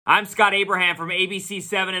I'm Scott Abraham from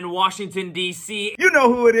ABC7 in Washington, D.C. You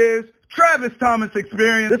know who it is. Travis Thomas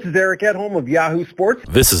Experience. This is Eric Edholm of Yahoo Sports.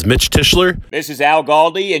 This is Mitch Tischler. This is Al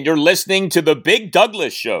Galdi, and you're listening to The Big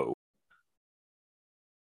Douglas Show.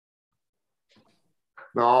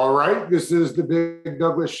 All right, this is The Big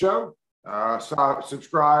Douglas Show.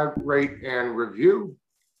 Subscribe, rate, and review.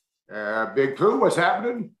 Big Pooh, what's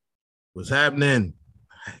happening? What's happening?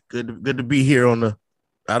 Good to be here on the,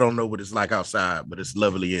 I don't know what it's like outside, but it's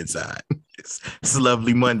lovely inside. It's a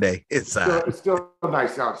lovely Monday inside. It's still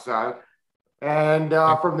nice outside. And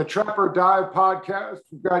from the Trapper Dive podcast,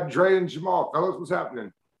 we've got Dre and Jamal. Fellas, what's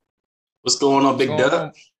happening? What's going on, Big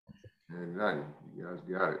Doug? Nothing. You guys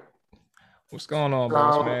got it. What's going on,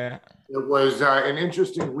 boss man? It was an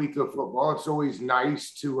interesting week of football. It's always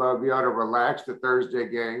nice to be able to relax. The Thursday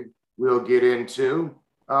game we'll get into.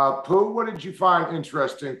 Pooh, what did you find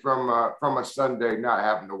interesting from a Sunday not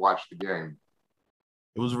having to watch the game?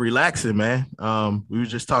 It was relaxing, man. We were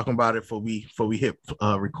just talking about it before we hit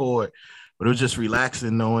record, but it was just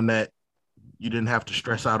relaxing knowing that you didn't have to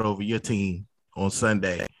stress out over your team on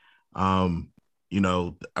Sunday. I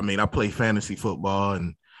play fantasy football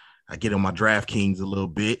and I get on my DraftKings a little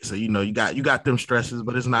bit, so you got them stresses,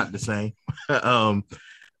 but it's not the same.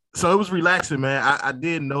 So it was relaxing, man. I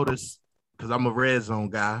did notice, because I'm a red zone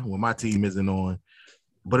guy when my team isn't on,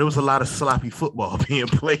 but it was a lot of sloppy football being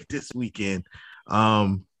played this weekend.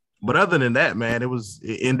 But other than that, man, it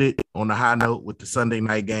ended on a high note with the Sunday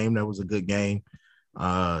night game. That was a good game,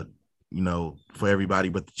 for everybody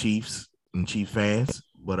but the Chiefs and Chiefs fans.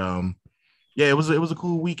 But it was a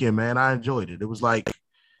cool weekend, man. I enjoyed it. It was like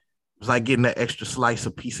getting that extra slice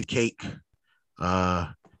of piece of cake,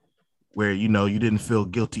 where you didn't feel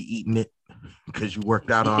guilty eating it because you worked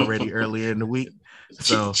out already earlier in the week.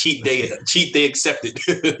 So cheat day accepted.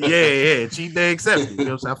 yeah, cheat day accepted.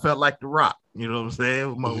 I felt like The Rock. You know what I'm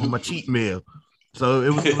saying? With my cheat meal. So it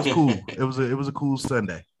was cool. It was a cool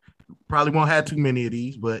Sunday. Probably won't have too many of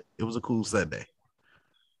these, but it was a cool Sunday.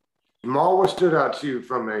 Jamal, what stood out to you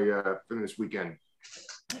from this weekend?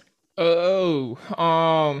 To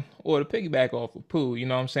piggyback off of Pooh, you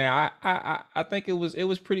know what I'm saying? I think it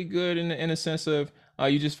was pretty good in a sense of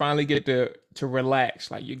you just finally get to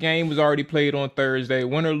relax. Like, your game was already played on Thursday,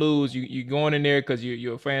 win or lose, you going in there because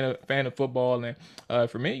you're a fan of football. And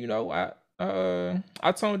for me,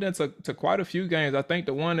 I tuned into quite a few games. I think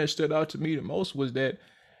the one that stood out to me the most was that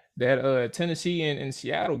Tennessee and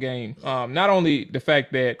Seattle game. Not only the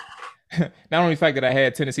fact that I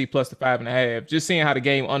had Tennessee plus the 5.5, just seeing how the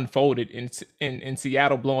game unfolded in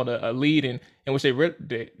Seattle blowing a lead in which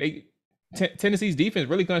Tennessee's defense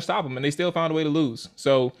really couldn't stop them, and they still found a way to lose.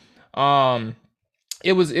 So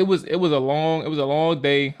it was a long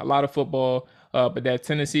day, a lot of football, but that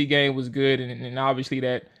Tennessee game was good, and obviously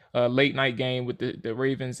that late night game with the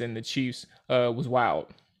Ravens and the Chiefs was wild.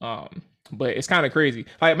 But it's kind of crazy.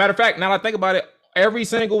 Like, matter of fact, now that I think about it, every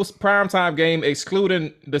single primetime game,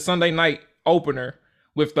 excluding the Sunday night opener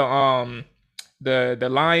with the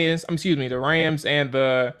Rams and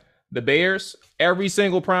the Bears, every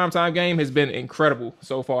single primetime game has been incredible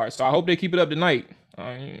so far. So I hope they keep it up tonight.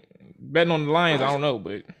 Betting on the Lions, I don't know,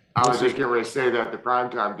 but I was just getting ready to say that the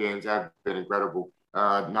primetime games have been incredible.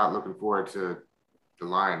 Not looking forward to the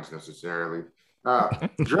Lions necessarily.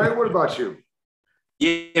 Dre, what about you?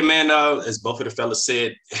 Yeah, man, as both of the fellas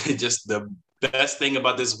said, just the best thing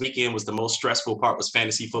about this weekend was the most stressful part was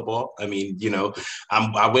fantasy football. I mean,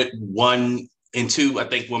 I went 1-2, I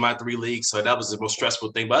think, with my 3 leagues. So that was the most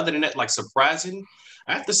stressful thing. But other than that, like, surprising,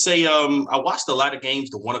 I have to say, I watched a lot of games.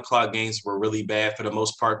 The 1 o'clock games were really bad for the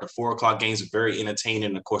most part. The 4 o'clock games were very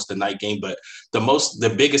entertaining. Of course, the night game. But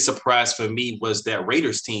the biggest surprise for me was that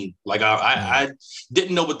Raiders team. Like, I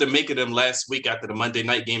didn't know what to make of them last week after the Monday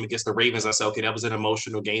night game against the Ravens. I said, okay, that was an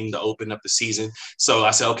emotional game to open up the season. So I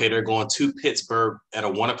said, okay, they're going to Pittsburgh at a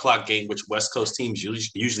 1 o'clock game, which West Coast teams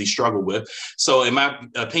usually struggle with. So in my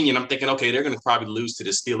opinion, I'm thinking, okay, they're going to probably lose to the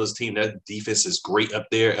Steelers team. That defense is great up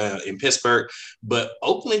there in Pittsburgh. But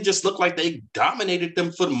Oakland just looked like they dominated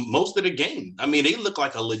them for most of the game. I mean, they look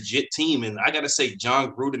like a legit team. And I got to say,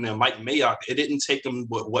 John Gruden and Mike Mayock, it didn't take them,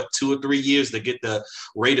 2 or 3 years to get the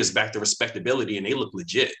Raiders back to respectability, and they look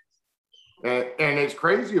legit. And it's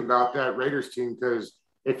crazy about that Raiders team because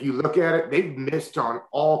if you look at it, they've missed on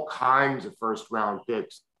all kinds of first-round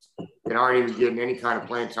picks and aren't even getting any kind of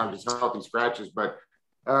playing time, just healthy scratches. But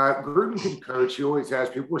Gruden can coach. He always has.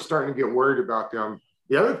 People are starting to get worried about them.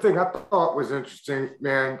 The other thing I thought was interesting,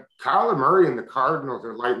 man, Kyler Murray and the Cardinals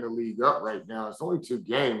are lighting the league up right now. It's only 2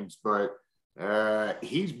 games, but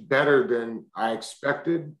he's better than I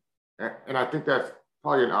expected. And I think that's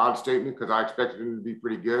probably an odd statement because I expected him to be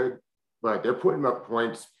pretty good. but they're putting up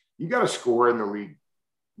points. You got to score in the league.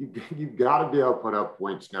 You've got to be able to put up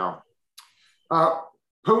points now.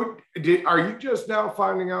 Poot, are you just now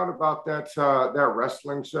finding out about that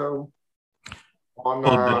wrestling show? On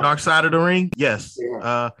the Dark Side of the Ring? Yes.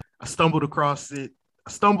 Yeah. I stumbled across it.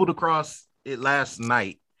 Last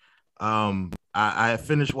night. I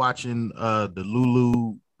finished watching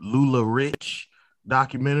the Lula Rich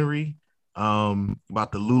documentary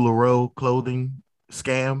about the LuLaRoe clothing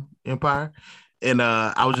scam empire. And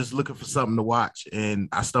I was just looking for something to watch, and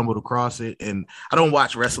I stumbled across it. And I don't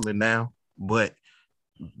watch wrestling now, but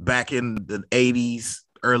back in the 80s,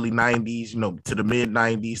 early 90s, to the mid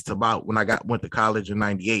 90s, to about when I went to college in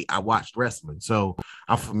 98, I watched wrestling. So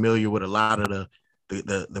I'm familiar with a lot of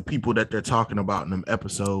the people that they're talking about in them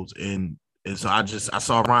episodes. And so I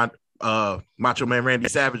saw Macho Man Randy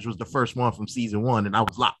Savage was the first one from season 1, and I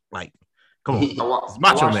was locked. Like, come on, I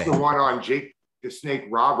watched the one on Jake the Snake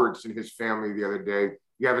Roberts and his family the other day.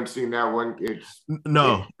 You haven't seen that one?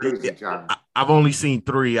 I've only seen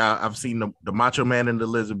 3. I've seen the Macho Man and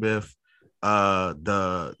Elizabeth,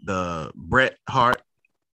 the Bret Hart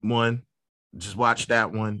one. Just watched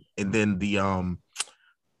that one, and then the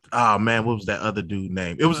what was that other dude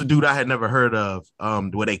name? It was a dude I had never heard of.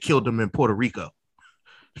 Where they killed him in Puerto Rico.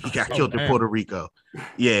 He got killed in Puerto Rico.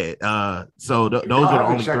 Yeah. So those are the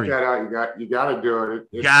only 3. Check that out. You got to do it.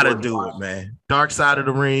 You got to do it, man. Dark Side of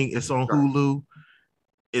the Ring. It's on Hulu.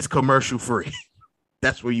 It's commercial free.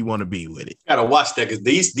 That's where you want to be with it. Gotta watch that, because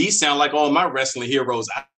these sound like all my wrestling heroes.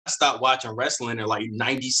 I stopped watching wrestling in like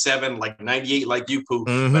 97, like 98, like you, Pooh.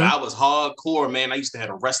 Mm-hmm. But I was hardcore, man. I used to have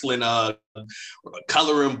a wrestling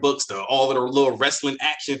coloring books, all of the little wrestling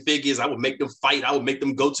action figures. I would make them fight. I would make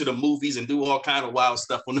them go to the movies and do all kind of wild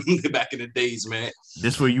stuff on them back in the days, man.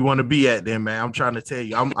 This where you want to be at, then, man. I'm trying to tell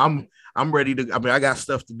you, I'm ready to. I mean, I got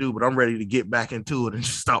stuff to do, but I'm ready to get back into it and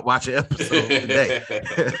just start watching episodes today.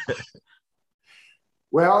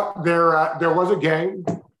 Well, there was a game.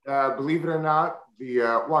 Believe it or not,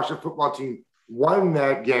 the Washington football team won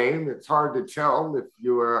that game. It's hard to tell if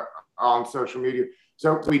you were on social media.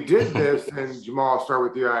 So we did this, and Jamal, I'll start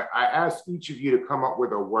with you. I asked each of you to come up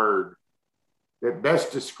with a word that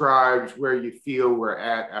best describes where you feel we're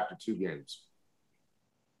at after 2 games.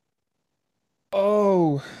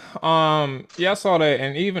 Oh, yeah, I saw that,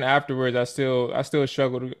 and even afterwards, I still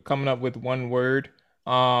struggled coming up with one word.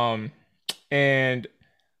 And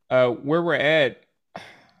where we're at,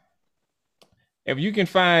 if you can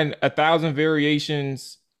find 1,000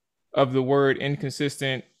 variations of the word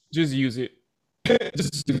inconsistent, just use it.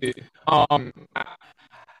 Just do it.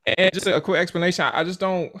 And just a quick explanation. I just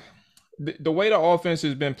don't. The way the offense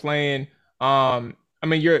has been playing. I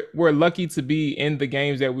mean, we're lucky to be in the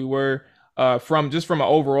games that we were. From an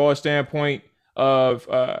overall standpoint of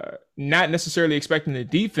not necessarily expecting the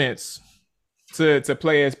defense to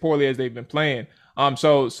play as poorly as they've been playing.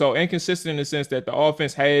 So inconsistent in the sense that the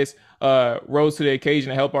offense has rose to the occasion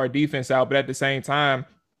to help our defense out, but at the same time,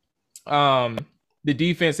 the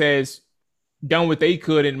defense has done what they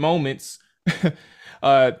could in moments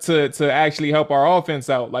to actually help our offense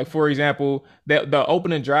out. Like, for example, the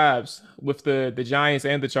opening drives with the Giants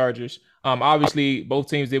and the Chargers. Obviously, both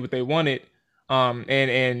teams did what they wanted.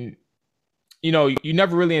 And you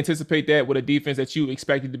never really anticipate that with a defense that you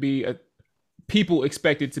expected to be people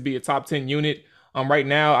expected to be a top 10 unit. Right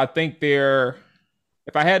now, I think they're,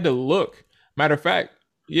 if I had to look, matter of fact,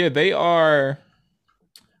 yeah, they are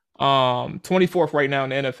 24th right now in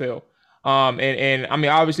the NFL. And I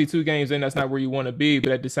mean, obviously 2 games in, that's not where you want to be,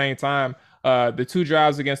 but at the same time, the 2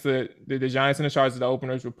 drives against the Giants and the Chargers, the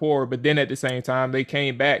openers were poor, but then at the same time, they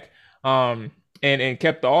came back and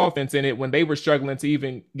kept the offense in it when they were struggling to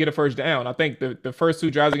even get a first down. I think the first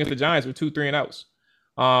 2 drives against the Giants were 2 3-and-outs.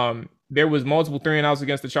 There was multiple 3-and-outs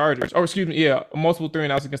against the Chargers. Multiple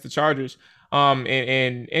 3-and-outs against the Chargers.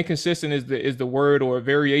 And inconsistent is the word, or a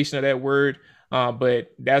variation of that word.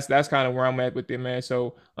 But that's kind of where I'm at with them, man.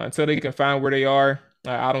 So until they can find where they are,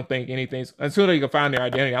 I don't think until they can find their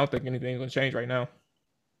identity, I don't think anything's going to change right now.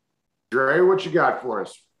 Dre, what you got for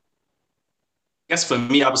us? I guess for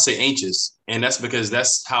me, I would say anxious. And that's because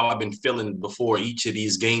that's how I've been feeling before each of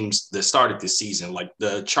these games that started this season. Like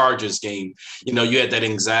the Chargers game, you had that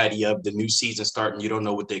anxiety of the new season starting. You don't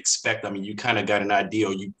know what to expect. I mean, you kind of got an idea,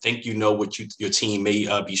 or you think you know what your team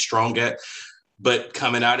may be strong at. But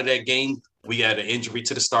coming out of that game, we had an injury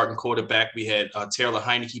to the starting quarterback. We had Taylor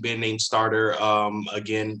Heineke being named starter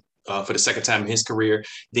again. For the second time in his career.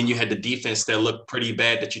 Then you had the defense that looked pretty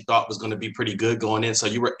bad that you thought was going to be pretty good going in. So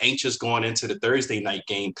you were anxious going into the Thursday night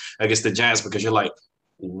game against the Giants, because you're like,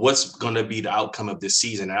 what's going to be the outcome of this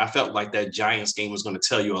season. And I felt like that Giants game was going to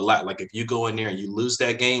tell you a lot. Like if you go in there and you lose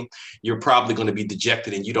that game, you're probably going to be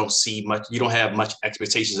dejected and you don't have much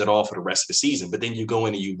expectations at all for the rest of the season. But then you go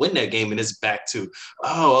in and you win that game and it's back to,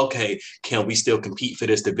 oh, okay, can we still compete for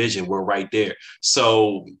this division? We're right there.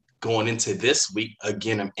 So going into this week,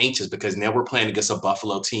 again, I'm anxious because now we're playing against a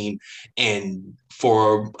Buffalo team. And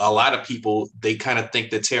for a lot of people, they kind of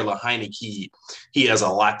think that Taylor Heineke, he has a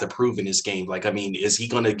lot to prove in this game. Like, I mean, is he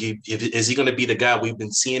going to be the guy we've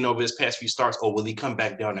been seeing over his past few starts, or will he come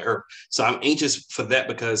back down to earth? So I'm anxious for that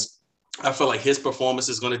because I feel like his performance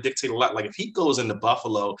is going to dictate a lot. Like if he goes into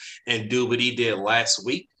Buffalo and do what he did last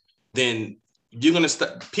week, then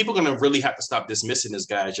people are going to really have to stop dismissing this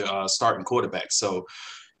guy as your starting quarterback. So,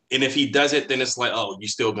 and if he does it, then it's like, oh, you're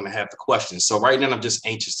still going to have the questions. So right now, I'm just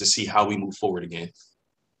anxious to see how we move forward again.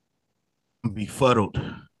 Befuddled.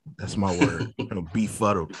 That's my word.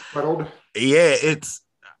 Befuddled. Befuddled. Yeah, it's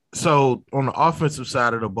so on the offensive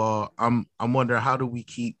side of the ball, I'm wondering how do we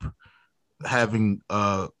keep having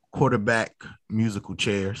quarterback musical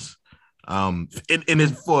chairs? And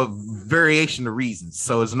it's for a variation of reasons.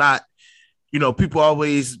 So it's not, people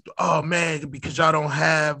always, oh man, because y'all don't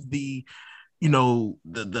have the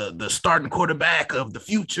the starting quarterback of the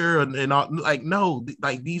future and all, like, no,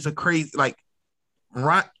 like these are crazy. Like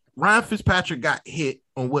Ryan Fitzpatrick got hit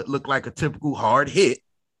on what looked like a typical hard hit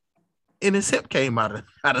and his hip came out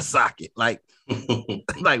of socket. Like,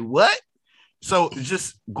 like what? So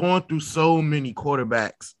just going through so many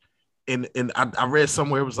quarterbacks and I read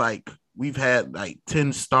somewhere it was like, we've had like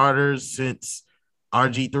 10 starters since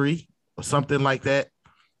RG3 or something like that.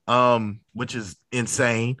 Which is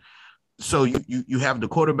insane. So you have the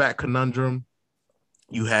quarterback conundrum.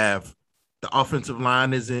 You have the offensive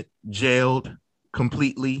line isn't gelled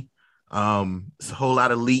completely. It's a whole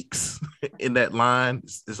lot of leaks in that line.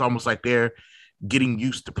 It's almost like they're getting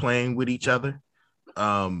used to playing with each other.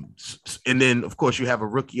 And then, of course, you have a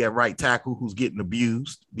rookie at right tackle who's getting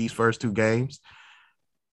abused these first two games.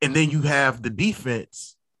 And then you have the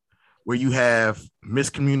defense where you have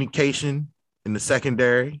miscommunication in the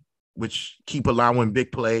secondary, which keep allowing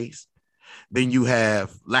big plays. Then you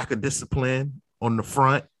have lack of discipline on the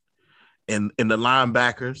front and the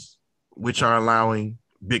linebackers, which are allowing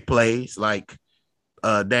big plays like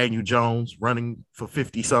Daniel Jones running for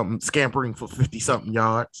 50-something, scampering for 50-something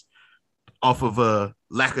yards off of a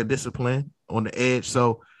lack of discipline on the edge.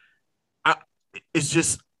 So I'm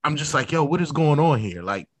just like, yo, what is going on here?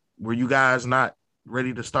 Like, were you guys not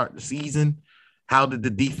ready to start the season? How did the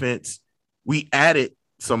defense – we added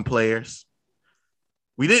some players.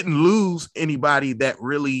 We didn't lose anybody that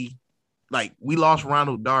really – like, we lost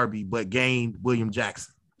Ronald Darby but gained William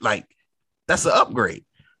Jackson. Like, that's an upgrade.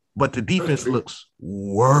 But the defense looks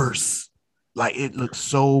worse. Like, it looks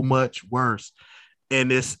so much worse.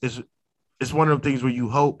 And it's one of the things where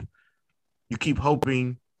you keep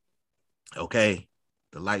hoping, okay,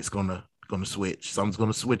 the light's gonna switch. Something's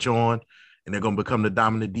gonna switch on, and they're gonna become the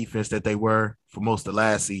dominant defense that they were for most of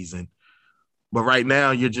last season. But right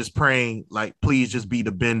now, you're just praying, like, please just be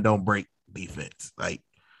the bend, don't break defense. Like,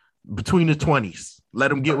 between the 20s, let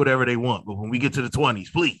them get whatever they want. But when we get to the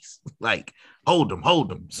 20s, please, like, hold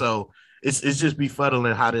them. So it's just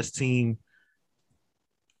befuddling how this team,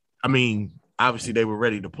 I mean, obviously they were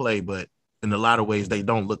ready to play, but in a lot of ways, they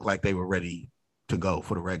don't look like they were ready to go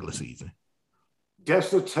for the regular season.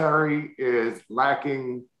 Terry is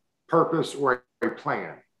lacking purpose or a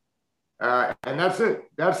plan. And that's it.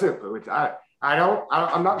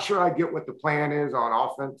 I'm not sure I get what the plan is on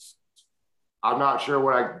offense. I'm not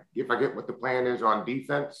sure if I get what the plan is on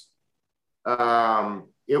defense.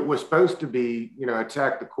 It was supposed to be,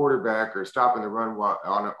 attack the quarterback or stopping the run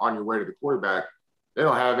on your way to the quarterback. They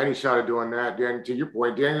don't have any shot of doing that. Dan, to your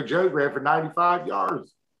point, Daniel Jones ran for 95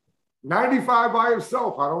 yards. 95 by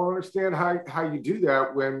himself. I don't understand how you do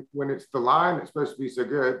that when it's the line that's supposed to be so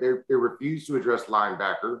good. They refuse to address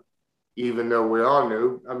linebacker, even though we all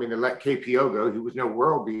knew. I mean, they let KPO go. He was no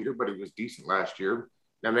world beater, but he was decent last year.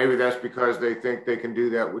 Now, maybe that's because they think they can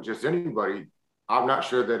do that with just anybody. I'm not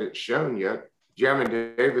sure that it's shown yet.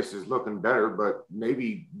 Jamin Davis is looking better, but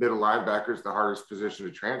maybe middle linebacker is the hardest position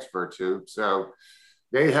to transfer to. So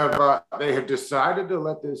they have decided to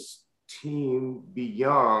let this team be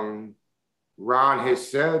young. Ron has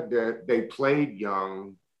said that they played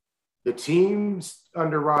young. The teams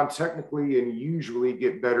under Ron technically and usually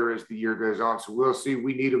get better as the year goes on. So we'll see.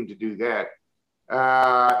 We need them to do that.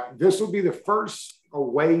 This will be the first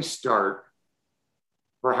away start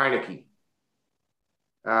for Heineke.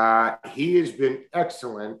 He has been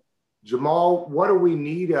excellent. Jamal, what do we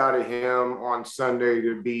need out of him on Sunday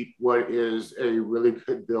to beat what is a really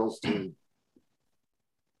good Bills team?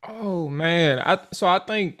 Oh man, I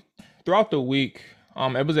think throughout the week,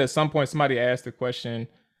 it was at some point somebody asked the question.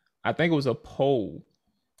 I think it was a poll,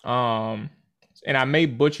 um, and I may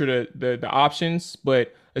butcher the options,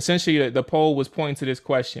 but essentially the poll was pointing to this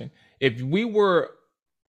question: if we were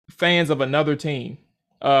fans of another team,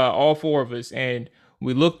 all four of us, and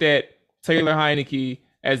we looked at Taylor Heineke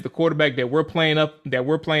as the quarterback that we're playing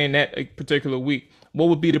that particular week, what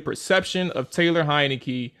would be the perception of Taylor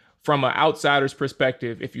Heineke from an outsider's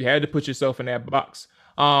perspective if you had to put yourself in that box?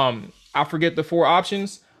 I forget the four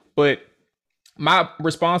options, but my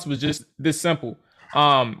response was just this simple.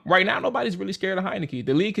 Right now, nobody's really scared of Heineke.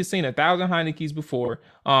 The league has seen 1,000 Heinekes before.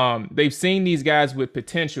 They've seen these guys with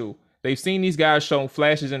potential. They've seen these guys show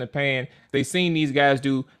flashes in the pan. They've seen these guys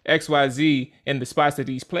do X, Y, Z in the spots that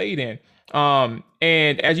he's played in.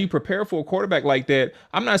 And as you prepare for a quarterback like that,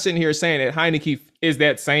 I'm not sitting here saying that Heineke is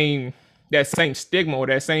that same stigma or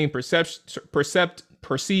that same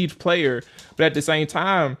perceived player, but at the same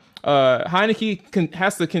time, Heineke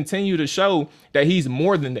has to continue to show that he's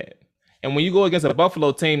more than that. And when you go against a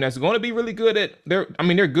Buffalo team that's going to be really good they're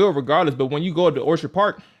good regardless, but when you go to Orchard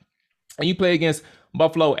Park and you play against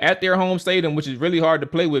Buffalo at their home stadium, which is really hard to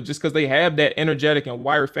play with just because they have that energetic and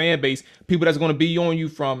wired fan base, people that's going to be on you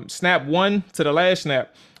from snap one to the last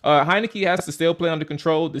snap. Heineke has to still play under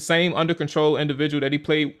control, the same under control individual that he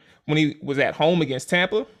played when he was at home against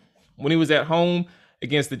Tampa, when he was at home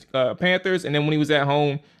against the Panthers, and then when he was at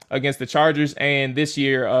home against the Chargers, and this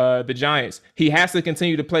year the Giants. He has to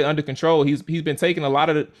continue to play under control. He's been taking a lot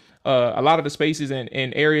of the spaces and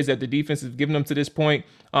areas that the defense has given him to this point.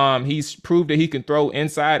 He's proved that he can throw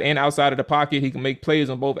inside and outside of the pocket. He can make plays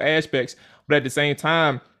on both aspects, but at the same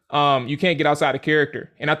time, you can't get outside of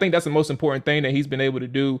character. And I think that's the most important thing that he's been able to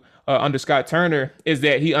do under Scott Turner is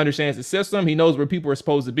that he understands the system. He knows where people are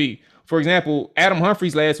supposed to be. For example, Adam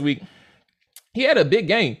Humphries last week, he had a big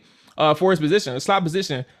game for his position, a slot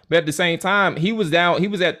position, but at the same time, he was there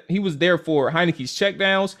for Heineke's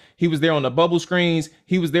checkdowns. He was there on the bubble screens.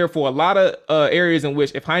 He was there for a lot of areas in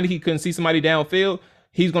which if Heineke couldn't see somebody downfield,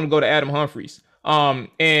 he's going to go to Adam Humphries.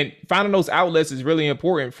 And finding those outlets is really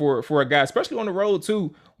important for a guy, especially on the road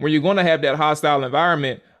too, where you're going to have that hostile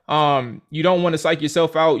environment. You don't want to psych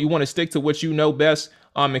yourself out. You want to stick to what you know best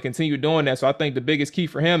and continue doing that. So I think the biggest key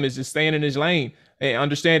for him is just staying in his lane and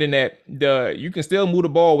understanding that you can still move the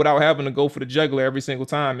ball without having to go for the jugular every single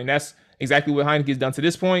time. And that's exactly what Heineke's done to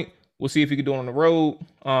this point. We'll see if he can do it on the road.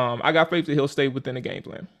 I got faith that he'll stay within the game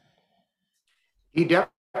plan. He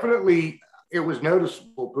definitely, it was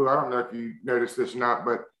noticeable, Pooh. I don't know if you noticed this or not,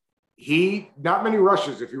 but not many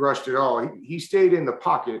rushes if he rushed at all. He stayed in the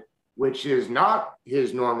pocket, which is not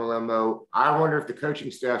his normal MO. I wonder if the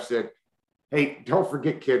coaching staff said, hey, don't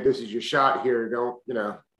forget, kid, this is your shot here. Don't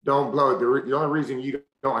blow it. The only reason you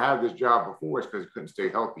don't have this job before is because he couldn't stay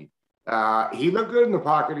healthy. He looked good in the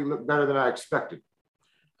pocket. He looked better than I expected.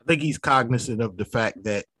 I think he's cognizant of the fact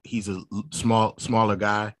that he's a smaller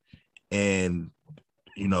guy and,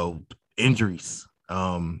 injuries.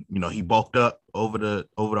 He bulked up over the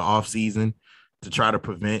off season to try to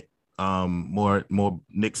prevent more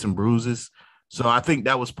nicks and bruises. So I think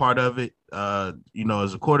that was part of it.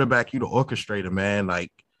 As a quarterback, you're the orchestrator, man.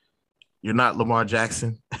 Like, you're not Lamar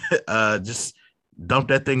Jackson. Just dump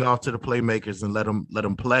that thing off to the playmakers and let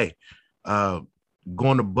them play.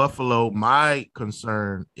 Going to Buffalo, my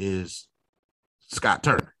concern is Scott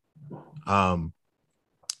Turner.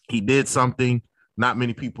 He did something not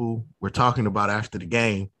many people were talking about after the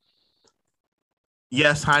game.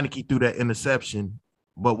 Yes, Heineke threw that interception,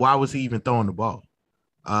 but why was he even throwing the ball?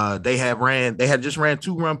 They had just ran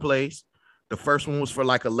 2 run plays. The first one was for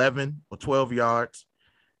like 11 or 12 yards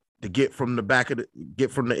to get from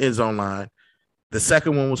the end zone line. The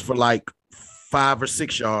second one was for like 5 or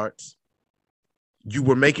 6 yards. You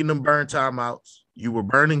were making them burn timeouts. You were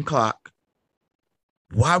burning clock.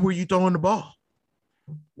 Why were you throwing the ball?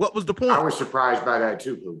 What was the point? I was surprised by that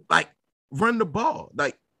too. Like, run the ball.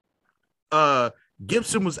 Like,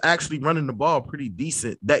 Gibson was actually running the ball pretty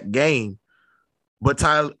decent that game, but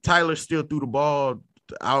Tyler still threw the ball.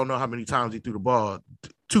 I don't know how many times he threw the ball.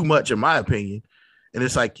 Too much, in my opinion. And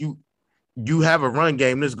it's like you have a run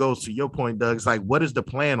game. This goes to your point, Doug. It's like, what is the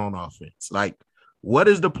plan on offense? Like, what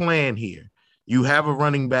is the plan here? You have a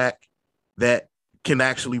running back that can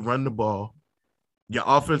actually run the ball. Your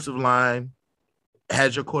offensive line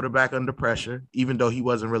has your quarterback under pressure, even though he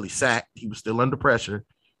wasn't really sacked. He was still under pressure.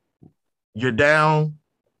 You're down.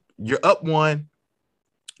 You're up 1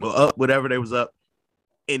 or up whatever they was up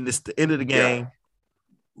in the end of the game. Yeah.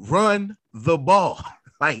 Run the ball.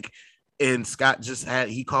 And Scott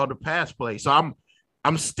he called a pass play. So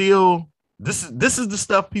I'm still this is the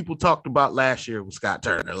stuff people talked about last year with Scott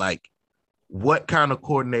Turner. Like, what kind of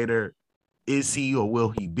coordinator is he or will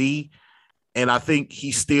he be? And I think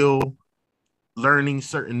he's still learning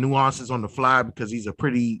certain nuances on the fly because he's a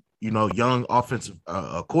pretty, young offensive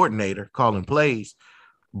coordinator calling plays.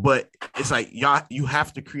 But it's like, you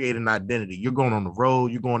have to create an identity. You're going on the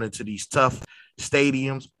road. You're going into these tough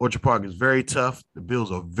stadiums. Orchard Park is very tough. The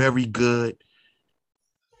Bills are very good.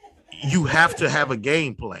 You have to have a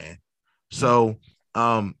game plan. So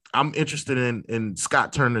I'm interested in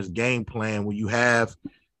Scott Turner's game plan when you have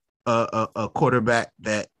a quarterback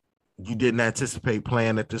that you didn't anticipate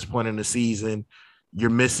playing at this point in the season. You're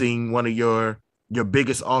missing one of your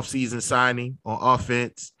biggest offseason signing on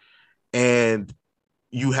offense, and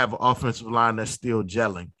you have an offensive line that's still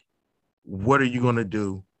gelling. What are you going to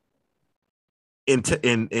do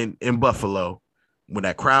in Buffalo when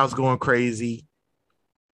that crowd's going crazy,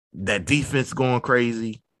 that defense going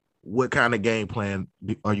crazy? What kind of game plan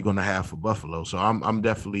are you going to have for Buffalo? So I'm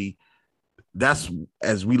definitely, that's,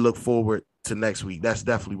 as we look forward to next week, that's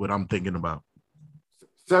definitely what I'm thinking about.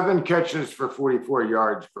 7 catches for 44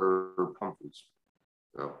 yards for Humphries.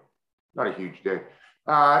 So not a huge day.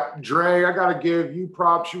 Dre, I got to give you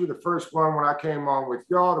props. You were the first one when I came on with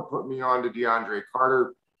y'all to put me on to DeAndre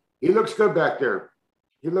Carter. He looks good back there.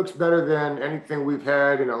 He looks better than anything we've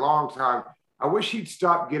had in a long time. I wish he'd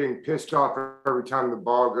stop getting pissed off every time the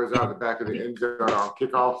ball goes out the back of the end zone on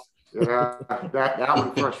kickoffs. Yeah, that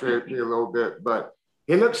one frustrated me a little bit, but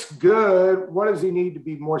he looks good. What does he need to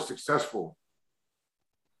be more successful?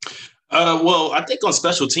 Well, I think on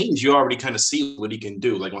special teams, you already kind of see what he can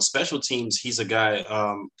do. Like on special teams, he's a guy,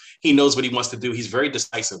 he knows what he wants to do. He's very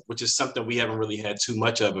decisive, which is something we haven't really had too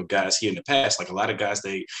much of guys here in the past. Like a lot of guys,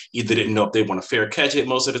 they either didn't know if they want to fair catch it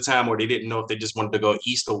most of the time, or they didn't know if they just wanted to go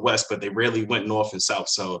east or west, but they rarely went north and south.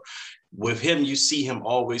 So with him, you see him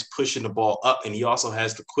always pushing the ball up, and he also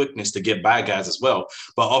has the quickness to get by guys as well.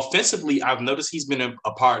 But offensively, I've noticed he's been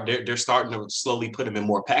a part. They're starting to slowly put him in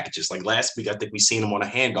more packages. Like last week, I think we seen him on a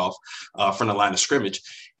handoff from the line of scrimmage.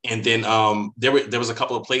 And then there was a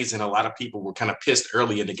couple of plays, and a lot of people were kind of pissed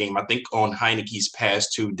early in the game. I think on Heineke's pass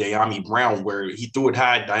to Diami Brown, where he threw it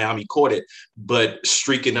high, Diami caught it, but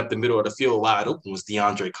streaking up the middle of the field wide open was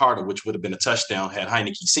DeAndre Carter, which would have been a touchdown had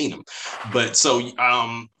Heineke seen him. But so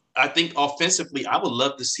I think offensively, I would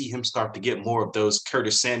love to see him start to get more of those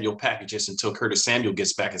Curtis Samuel packages until Curtis Samuel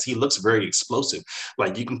gets back, as he looks very explosive.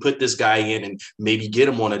 Like you can put this guy in and maybe get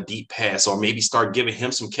him on a deep pass, or maybe start giving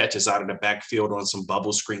him some catches out of the backfield on some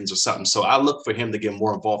bubble screens or something. So I look for him to get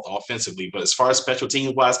more involved offensively. But as far as special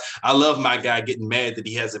team wise, I love my guy getting mad that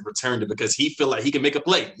he hasn't returned it because he feel like he can make a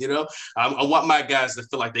play. I want my guys to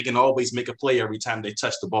feel like they can always make a play every time they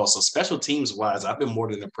touch the ball. So special teams wise, I've been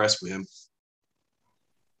more than impressed with him.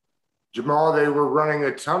 Jamal, they were running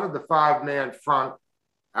a ton of the 5-man front.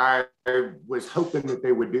 I was hoping that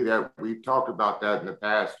they would do that. We've talked about that in the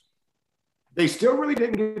past. They still really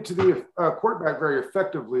didn't get to the quarterback very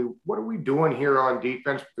effectively. What are we doing here on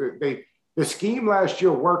defense? The scheme last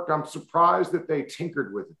year worked. I'm surprised that they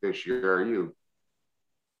tinkered with it this year. Are you?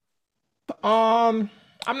 I'm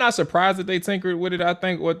not surprised that they tinkered with it. I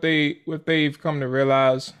think what they've come to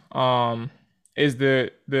realize is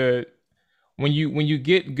the when you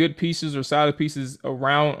get good pieces or solid pieces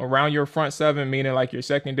around your front seven, meaning like your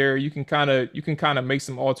secondary, you can kind of make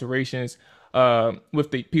some alterations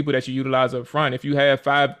with the people that you utilize up front. If you have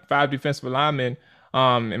five defensive linemen,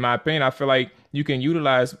 in my opinion, I feel like you can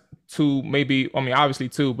utilize obviously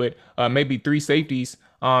two, but maybe 3 safeties,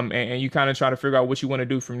 and you kind of try to figure out what you want to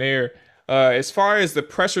do from there. As far as the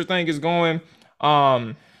pressure thing is going,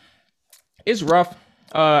 it's rough.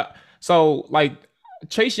 So like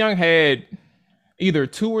Chase Young had either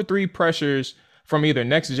 2 or 3 pressures from either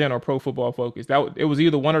Next Gen or Pro Football Focus. It was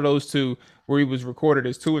either one of those two where he was recorded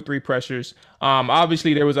as 2 or 3 pressures.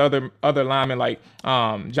 Obviously there was other linemen like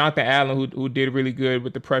Jonathan Allen who did really good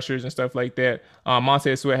with the pressures and stuff like that.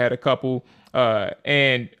 Montez Sweat had a couple.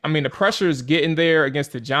 And I mean the pressures getting there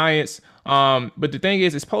against the Giants. But the thing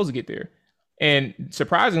is, it's supposed to get there. And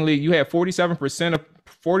surprisingly, you had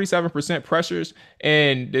 47% pressures,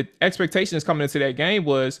 and the expectations coming into that game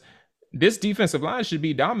was this defensive line should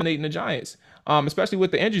be dominating the Giants, especially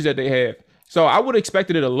with the injuries that they have. So I would have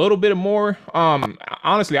expected it a little bit more.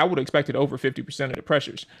 Honestly, I would have expected over 50% of the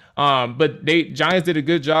pressures. But Giants did a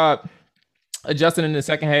good job adjusting in the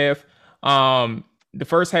second half. The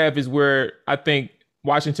first half is where I think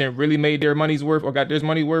Washington really made their money's worth or got their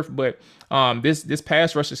money worth. But this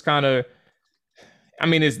pass rush is kind of, I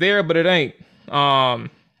mean, it's there, but it ain't. And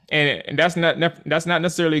that's not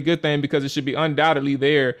necessarily a good thing because it should be undoubtedly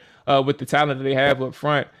there with the talent that they have up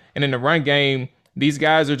front. And in the run game, these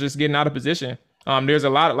guys are just getting out of position. There's a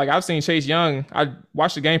lot of, like, I've seen Chase Young. I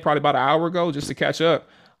watched the game probably about an hour ago just to catch up.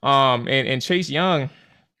 And Chase Young,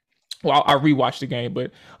 well, I rewatched the game,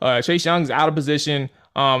 but Chase Young's out of position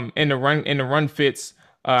in the run fits.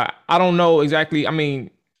 I don't know exactly. I mean,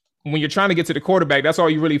 when you're trying to get to the quarterback, that's all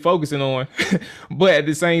you're really focusing on. But at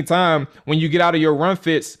the same time, when you get out of your run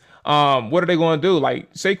fits, what are they going to do?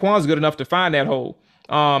 Like, Saquon's good enough to find that hole.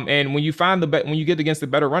 And when you when you get against the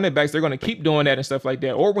better running backs, they're going to keep doing that and stuff like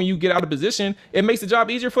that. Or when you get out of position, it makes the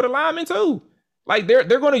job easier for the linemen too. Like, they're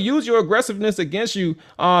going to use your aggressiveness against you.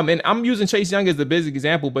 And I'm using Chase Young as the big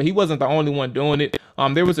example, but he wasn't the only one doing it.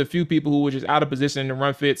 There was a few people who were just out of position in the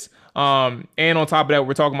run fits. And on top of that,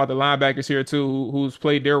 we're talking about the linebackers here too, who's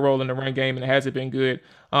played their role in the run game and it hasn't been good.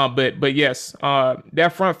 But yes,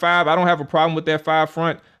 that front five, I don't have a problem with that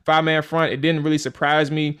five-man front. It didn't really surprise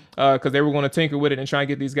me because they were going to tinker with it and try and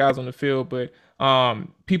get these guys on the field. But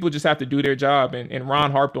people just have to do their job. And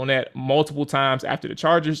Ron harped on that multiple times after the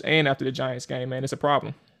Chargers and after the Giants game, man. It's a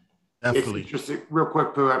problem. Definitely. It's interesting. Real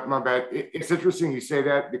quick, Pooh, my bad. It's interesting you say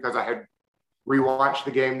that because I had rewatched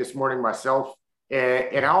the game this morning myself.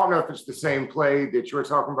 And I don't know if it's the same play that you were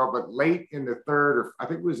talking about, but late in the third, or I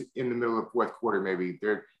think it was in the middle of fourth quarter, maybe,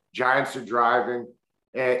 the Giants are driving.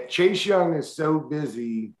 And Chase Young is so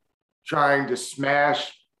busy trying to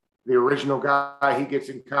smash the original guy he gets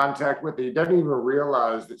in contact with that he doesn't even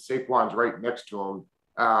realize that Saquon's right next to him.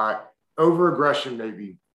 Over-aggression,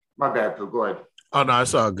 maybe. My bad, Pooh. Go ahead. Oh, no,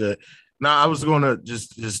 it's all good. Now, I was going to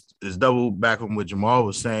just double back on what Jamal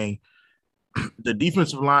was saying. The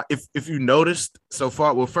defensive line, if you noticed so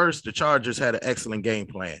far, well, first, the Chargers had an excellent game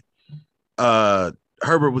plan.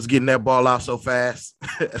 Herbert was getting that ball out so fast.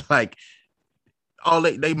 Like,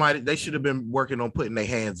 they should have been working on putting their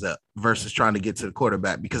hands up versus trying to get to the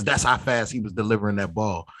quarterback because that's how fast he was delivering that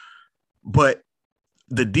ball. But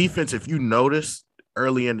the defense, if you notice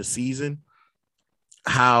early in the season,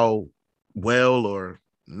 how well or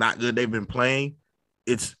not good they've been playing,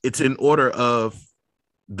 it's in order of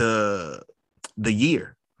the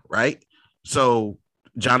year, right? So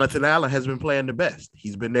Jonathan Allen has been playing the best.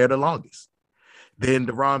 He's been there the longest. Then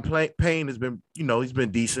Deron Payne has been, he's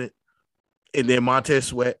been decent. And then Montez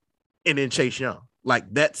Sweat, and then Chase Young. Like,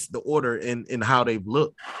 that's the order in how they've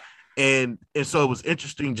looked. And so it was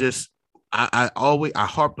interesting. Just I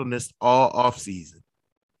harped on this all offseason.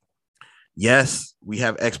 Yes, we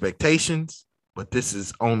have expectations, but this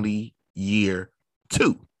is only year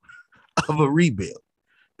 2 of a rebuild.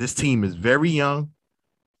 This team is very young,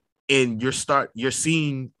 and you're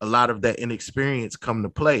seeing a lot of that inexperience come to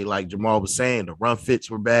play. Like Jamal was saying, the run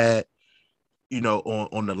fits were bad,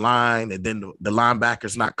 on the line, and then the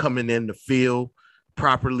linebackers not coming in the field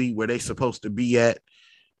properly where they're supposed to be at.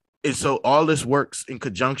 And so all this works in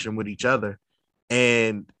conjunction with each other.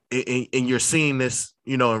 And you're seeing this,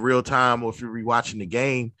 in real time, or if you're rewatching the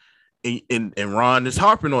game, and Ron is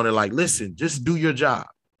harping on it, like, listen, just do your job.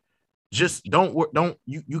 Just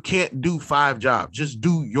you can't do 5 jobs. Just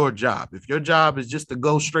do your job. If your job is just to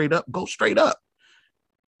go straight up, go straight up.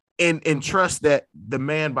 And trust that the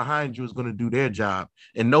man behind you is going to do their job.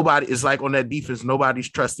 And nobody is like on that defense.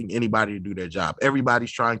 Nobody's trusting anybody to do their job.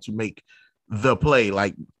 Everybody's trying to make the play,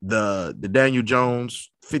 like the Daniel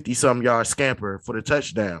Jones 50-some yard scamper for the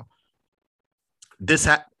touchdown.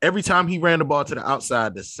 Every time he ran the ball to the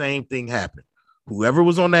outside, the same thing happened. Whoever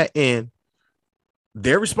was on that end,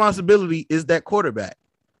 their responsibility is that quarterback.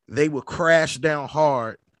 They will crash down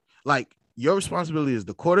hard. Like, your responsibility is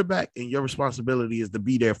the quarterback, and your responsibility is to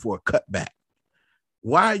be there for a cutback.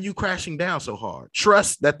 Why are you crashing down so hard?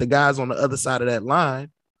 Trust that the guys on the other side of that line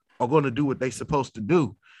are going to do what they're supposed to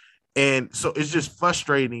do. And so it's just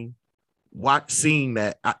frustrating seeing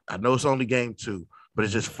that. I know it's only game 2, but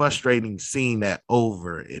it's just frustrating seeing that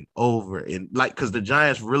over and over. And like, because the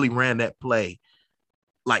Giants really ran that play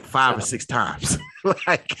like 5 or 6 times.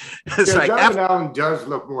 Like, it's like Jonathan Allen does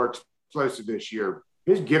look more explosive this year.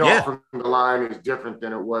 His get off from the line is different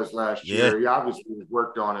than it was last year. He obviously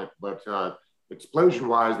worked on it, but explosion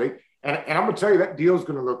wise, and I'm gonna tell you that deal's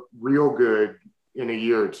gonna look real good in a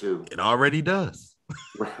year or 2. It already does.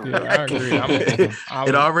 Yeah, I agree.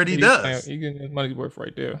 It already does. You getting his money's worth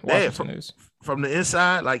right there. From the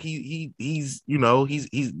inside, like he's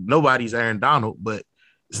nobody's Aaron Donald, but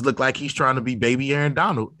it's looked like he's trying to be baby Aaron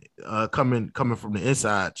Donald coming from the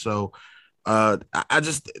inside. So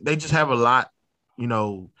they just have a lot.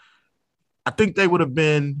 I think they would have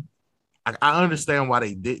been. I understand why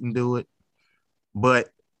they didn't do it, but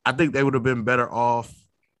I think they would have been better off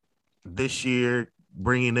this year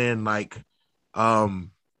bringing in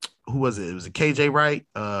who was it? It was a KJ Wright,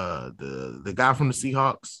 the guy from the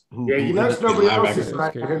Seahawks. Nobody else is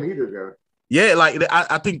like him either, though. Yeah, like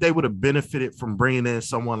I think they would have benefited from bringing in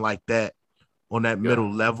someone like that on that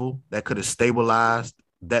middle level that could have stabilized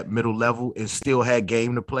that middle level and still had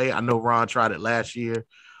game to play. I know Ron tried it last year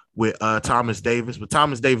with Thomas Davis, but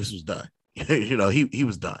Thomas Davis was done. He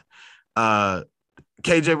was done.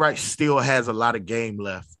 KJ Wright still has a lot of game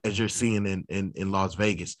left, as you're seeing in Las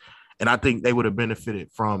Vegas. And I think they would have benefited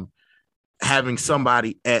from having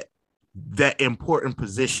somebody at that important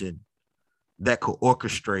position that could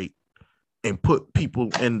orchestrate and put people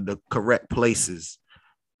in the correct places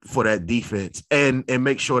for that defense and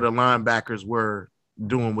make sure the linebackers were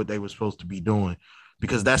doing what they were supposed to be doing,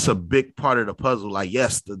 because that's a big part of the puzzle. Like,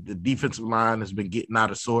 yes, the defensive line has been getting out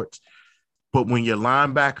of sorts, but when your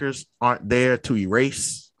linebackers aren't there to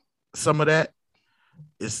erase some of that,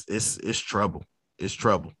 it's trouble. It's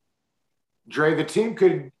trouble. Dre, the team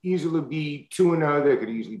could easily be 2-0. They could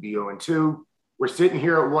easily be 0-2. We're sitting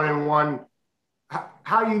here at 1-1.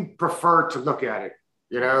 How do you prefer to look at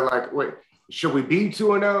it? Wait, should we be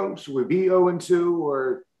 2-0? Should we be 0-2?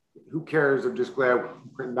 Or who cares? I'm just glad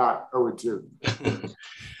we're not 0-2.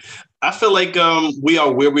 I feel like we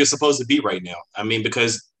are where we're supposed to be right now. I mean,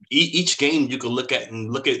 because each game you can look at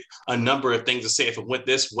a number of things and say if it went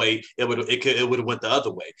this way, it would have went the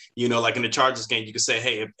other way. Like in the Chargers game, you could say,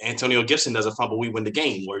 hey, if Antonio Gibson doesn't fumble, we win the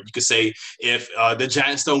game. Or you could say if the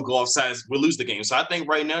Giants don't go offside, we'll lose the game. So I think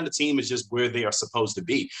right now the team is just where they are supposed to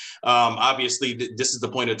be. Obviously, this is the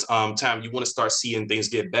point of time you want to start seeing things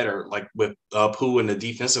get better, like with Pooh and the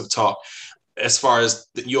defensive talk. As far as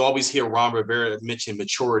you always hear Ron Rivera mention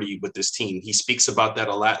maturity with this team. He speaks about that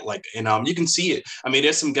a lot. And you can see it. I mean,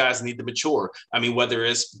 there's some guys that need to mature. I mean, whether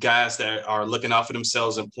it's guys that are looking out for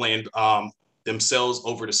themselves and playing themselves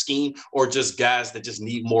over the scheme, or just guys that just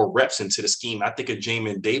need more reps into the scheme. I think of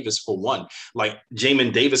Jamin Davis for one. Like,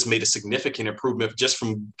 Jamin Davis made a significant improvement just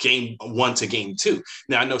from game 1 to game 2.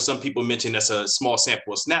 Now, I know some people mention that's a small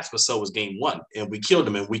sample of snaps, but so was game 1, and we killed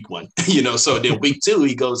him in week 1. So then week 2,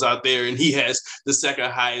 he goes out there and he has the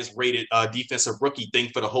second highest rated defensive rookie thing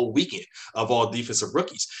for the whole weekend of all defensive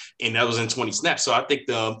rookies, and that was in 20 snaps. So I think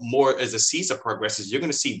the more as the season progresses, you're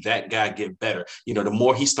going to see that guy get better. The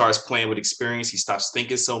more he starts playing with experience, he stops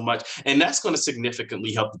thinking so much, and that's going to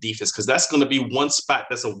significantly help the defense, because that's going to be one spot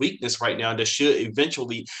that's a weakness right now that should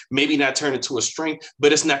eventually maybe not turn into a strength,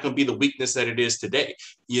 but it's not going to be the weakness that it is today.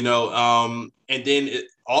 And then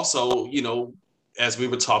also, as we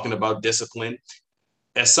were talking about discipline,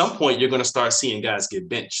 at some point you're going to start seeing guys get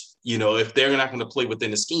benched. If they're not going to play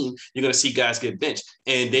within the scheme, you're going to see guys get benched,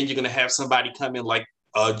 and then you're going to have somebody come in like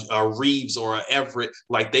a Reeves or a Everett,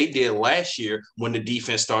 like they did last year when the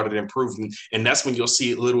defense started improving, and that's when you'll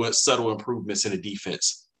see little subtle improvements in the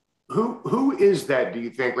defense. Who is that? Do you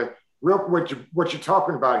think? Like, what you're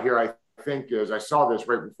talking about here, I think is I saw this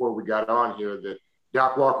right before we got on here that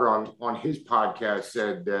Doc Walker on his podcast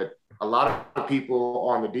said that a lot of people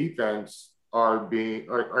on the defense are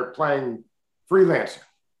playing freelancing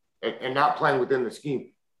and not playing within the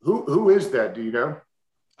scheme. Who is that? Do you know?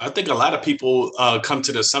 I think a lot of people come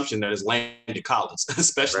to the assumption that it's Landon Collins,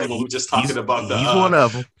 especially when we're just talking about he's one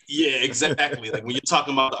of them. Yeah, exactly. Like when you're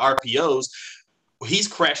talking about the RPOs, he's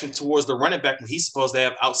crashing towards the running back when he's supposed to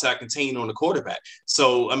have outside contain on the quarterback.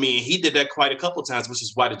 So, I mean, he did that quite a couple of times, which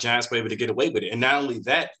is why the Giants were able to get away with it. And not only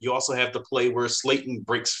that, you also have the play where Slayton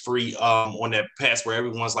breaks free on that pass where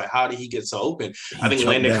everyone's like, how did he get so open? I think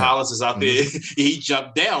Landon Collins is out there. He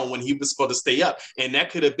jumped down when he was supposed to stay up. And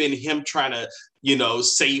that could have been him trying to,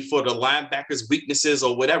 save for the linebackers' weaknesses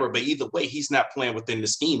or whatever. But either way, he's not playing within the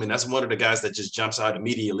scheme. And that's one of the guys that just jumps out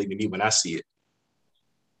immediately to me when I see it.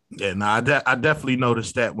 Yeah, no, I definitely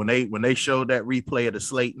noticed that when they showed that replay of the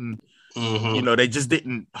Slayton, they just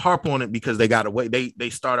didn't harp on it because they got away. They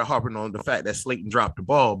started harping on the fact that Slayton dropped the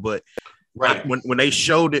ball, but when they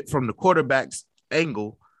showed it from the quarterback's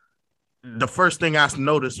angle, the first thing I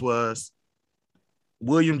noticed was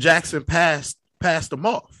William Jackson passed him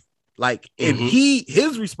off. Like, and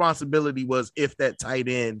his responsibility was if that tight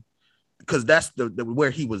end, because that's the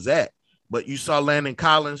where he was at. But you saw Landon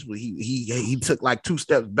Collins, he took like 2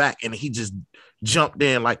 steps back and he just jumped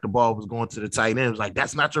in like the ball was going to the tight end. It was like,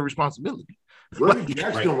 that's not your responsibility. Willie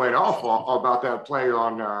Jackson went off about that play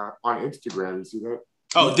on Instagram. You see that?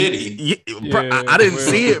 Oh, did he? Yeah, I didn't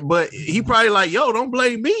see it, but he probably like, yo, don't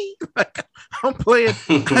blame me. I'm playing.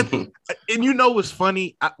 And what's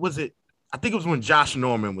funny? I think it was when Josh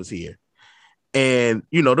Norman was here. And,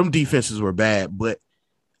 them defenses were bad, but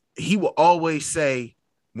he will always say,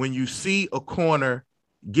 when you see a corner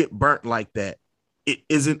get burnt like that, it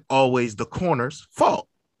isn't always the corner's fault.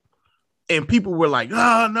 And people were like,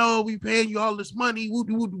 oh, no, we paying you all this money, whoop,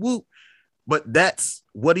 whoop, whoop. But that's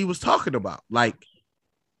what he was talking about. Like,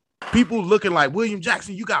 People looking like, William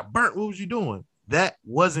Jackson, you got burnt. What was you doing? That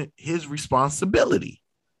wasn't his responsibility.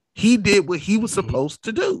 He did what he was supposed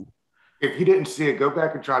to do. If you didn't see it, go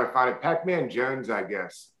back and try to find it. Pac-Man Jones, I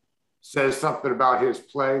guess, says something about his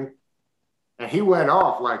play. And he went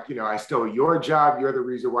off like, I stole your job. You're the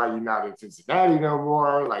reason why you're not in Cincinnati no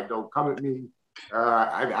more. Like, don't come at me.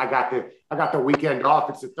 I got the weekend off.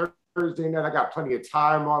 It's a Thursday night. I got plenty of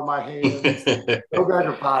time on my hands. Go back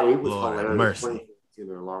and find it. It was Lord hilarious. mercy. A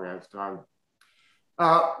long ass time.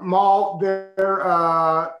 Maul,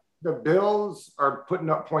 the Bills are putting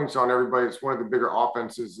up points on everybody. It's one of the bigger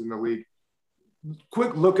offenses in the league.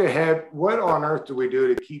 Quick look ahead. What on earth do we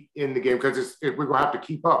do to keep in the game? Because we're going to have to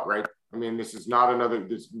keep up, right? I mean, this is not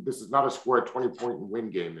this is not a score 20-point win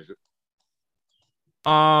game, is it?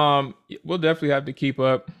 We'll definitely have to keep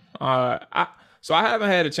up. So I haven't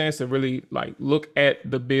had a chance to really look at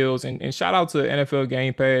the Bills and shout out to NFL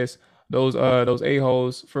Game Pass, those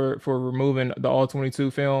a-holes for removing the all 22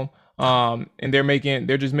 film. And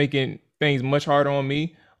they're just making things much harder on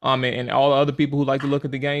me. And all the other people who like to look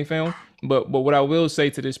at the game film. But what I will say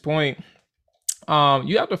to this point,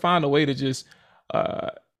 you have to find a way to just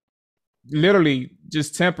literally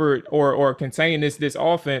just temper or contain this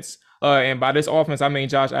offense. And by this offense, I mean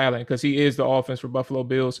Josh Allen, because he is the offense for Buffalo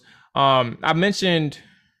Bills. I mentioned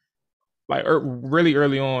really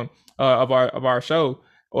early on of our show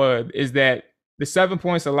is that the 7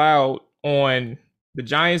 points allowed on the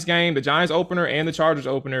Giants game, the Giants opener and the Chargers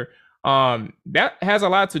opener, that has a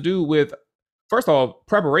lot to do with, first of all,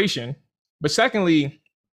 preparation, but secondly,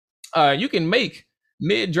 you can make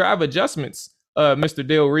mid-drive adjustments, Mr.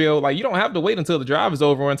 Del Rio. Like, you don't have to wait until the drive is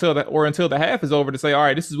over or until the half is over to say, all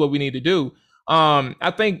right, this is what we need to do.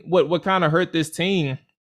 I think what kind of hurt this team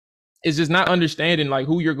is just not understanding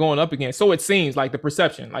who you're going up against. So it seems like the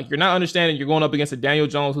perception, you're not understanding you're going up against a Daniel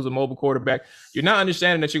Jones who's a mobile quarterback. You're not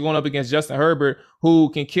understanding that you're going up against Justin Herbert, who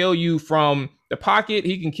can kill you from the pocket.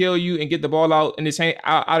 He can kill you and get the ball out of his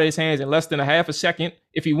hands in less than a half a second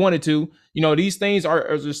if he wanted to. These things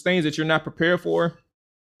are just things that you're not prepared for.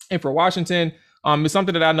 And for Washington, it's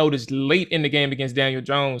something that I noticed late in the game against Daniel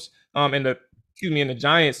Jones, in the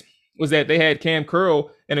Giants, was that they had Cam Curl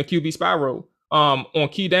in a QB spy roll on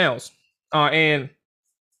key downs. And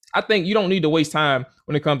I think you don't need to waste time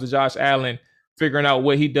when it comes to Josh Allen figuring out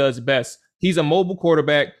what he does best. He's a mobile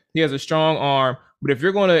quarterback. He has a strong arm. But if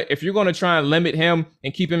you're gonna try and limit him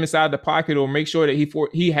and keep him inside the pocket, or make sure that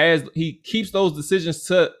he keeps those decisions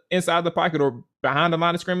to inside the pocket or behind the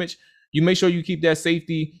line of scrimmage, you make sure you keep that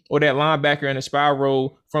safety or that linebacker in a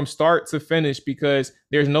spiral from start to finish, because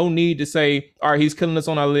there's no need to say, all right, he's killing us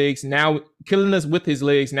on our legs, now killing us with his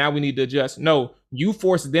legs, now we need to adjust. No, you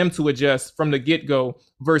force them to adjust from the get-go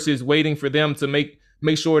versus waiting for them to make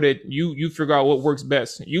sure that you figure out what works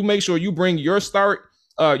best. You make sure you bring your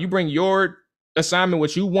you bring your assignment,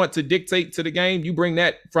 what you want to dictate to the game, you bring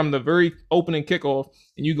that from the very opening kickoff,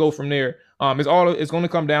 and you go from there. It's going to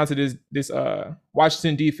come down to this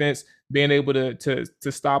Washington defense being able to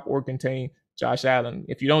stop or contain Josh Allen.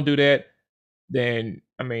 If you don't do that, then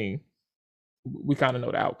I mean, we kind of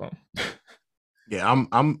know the outcome. Yeah,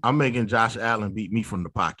 I'm making Josh Allen beat me from the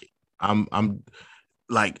pocket. I'm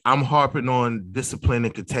harping on discipline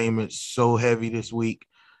and containment so heavy this week.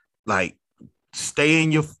 Like, stay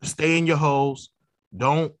in your holes.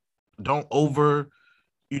 Don't over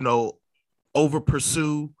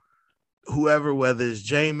pursue whoever, whether it's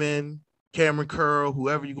Jamin, Cameron Curl,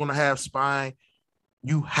 whoever you're going to have spying.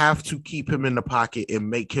 You have to keep him in the pocket and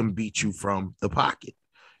make him beat you from the pocket.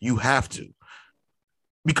 You have to,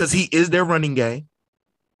 because he is their running game.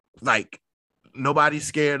 Like, nobody's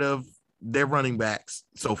scared of their running backs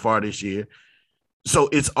so far this year. So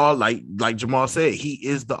it's all like Jamal said, he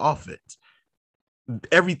is the offense.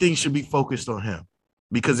 Everything should be focused on him,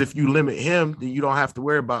 because if you limit him, then you don't have to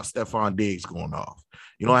worry about Stephon Diggs going off.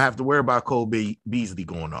 You don't have to worry about Cole Beasley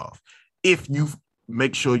going off if you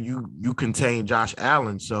make sure you contain Josh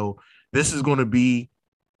Allen. So this is going to be,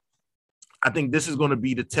 I think this is going to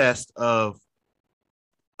be the test of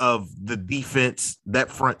the defense,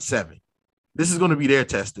 that front seven. This is going to be their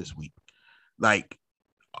test this week. Like,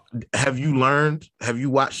 have you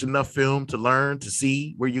watched enough film to learn, to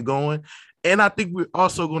see where you're going? And I think we're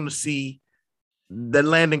also going to see the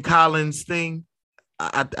Landon Collins thing.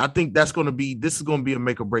 I think this is going to be a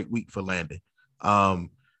make or break week for Landon.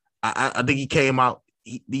 I think he came out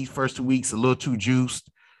these first 2 weeks a little too juiced,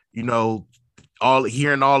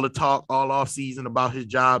 hearing all the talk all off season about his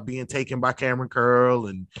job being taken by Cameron Curl,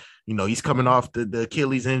 and he's coming off the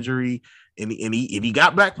Achilles injury, and he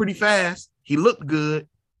got back pretty fast. He looked good,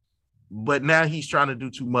 but now he's trying to do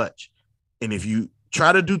too much. And if you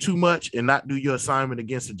try to do too much and not do your assignment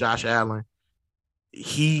against Josh Allen.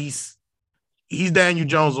 He's Daniel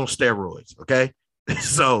Jones on steroids, okay?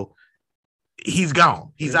 So he's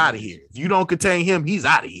gone. He's out of here. If you don't contain him, he's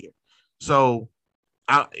out of here. So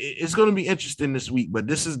it's going to be interesting this week, but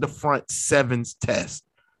this is the front seven's test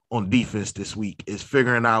on defense this week, is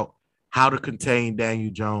figuring out how to contain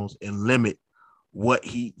Daniel Jones and limit what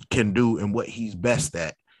he can do and what he's best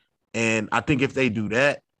at. And I think if they do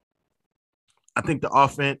that, I think the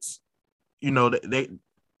offense, I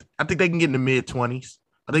think they can get in the mid-20s.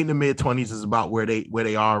 I think the mid-20s is about where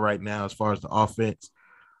they are right now as far as the offense.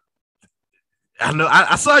 I know.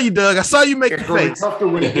 I saw you, Doug. I saw you make the face. It's tough to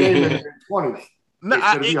win a game in the 20s. No,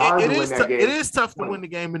 it is tough to win the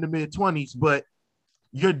game in the mid-20s, but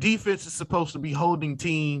your defense is supposed to be holding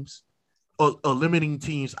teams or limiting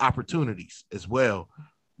teams' opportunities as well.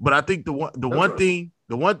 But I think the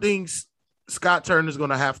one thing Scott Turner's going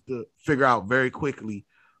to have to figure out very quickly,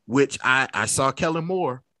 which I saw Kellen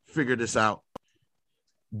Moore figure this out.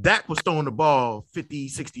 Dak was throwing the ball 50,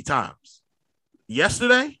 60 times.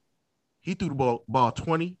 Yesterday, he threw the ball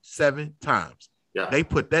 27 times. Yeah. They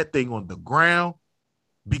put that thing on the ground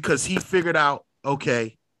because he figured out,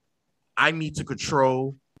 okay, I need to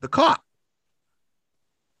control the clock.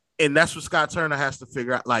 And that's what Scott Turner has to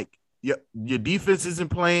figure out. Like, your defense isn't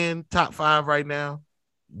playing top 5 right now.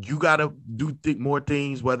 You got to do more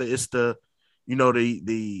things, whether it's the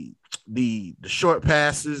short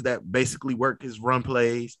passes that basically work as run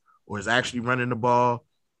plays or is actually running the ball.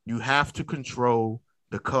 You have to control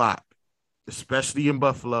the clock, especially in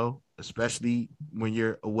Buffalo, especially when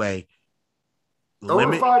you're away.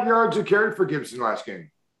 Over 5 yards of carry for Gibson last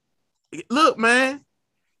game. Look, man,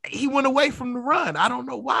 he went away from the run. I don't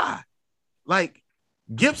know why. Like,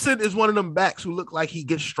 Gibson is one of them backs who look like he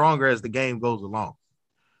gets stronger as the game goes along.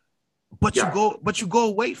 But you go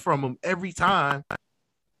away from him every time.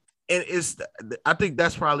 And I think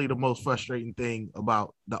that's probably the most frustrating thing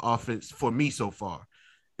about the offense for me so far,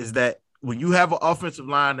 is that when you have an offensive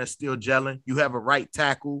line that's still gelling, you have a right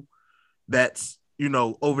tackle that's,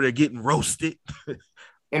 over there getting roasted.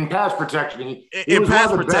 In pass protection, he was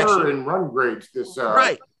one of the better in run grades this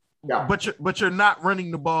right. Yeah. But you're not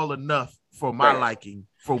running the ball enough for my liking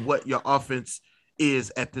for what your offense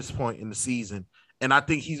is at this point in the season. And I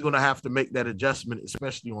think he's going to have to make that adjustment,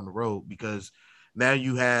 especially on the road, because now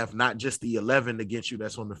you have not just the 11 against you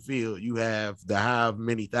that's on the field. You have the how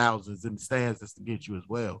many thousands in the stands that's against you as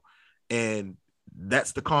well. And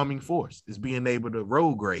that's the calming force, is being able to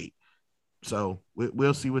road grade. So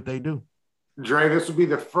we'll see what they do. Dre, this will be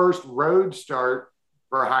the first road start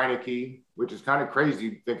for Heineke, which is kind of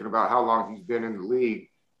crazy thinking about how long he's been in the league.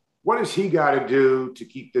 What does he got to do to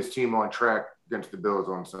keep this team on track against the Bills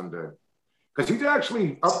on Sunday? Because he's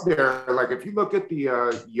actually up there. Like, if you look at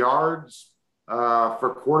the yards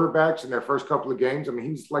for quarterbacks in their first couple of games, I mean,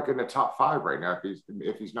 he's like in the top 5 right now.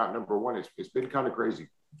 If he's not number 1, it's been kind of crazy.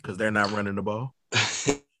 Because they're not running the ball.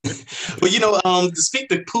 Well, to speak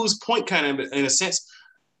to Pooh's point, kind of in a sense,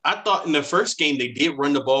 I thought in the first game they did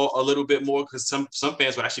run the ball a little bit more, because some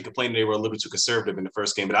fans were actually complaining they were a little too conservative in the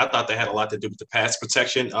first game. But I thought they had a lot to do with the pass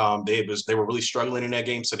protection. They were really struggling in that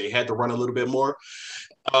game, so they had to run a little bit more.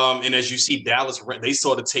 And as you see, Dallas, they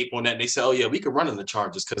saw the tape on that. And they said, oh, yeah, we could run on the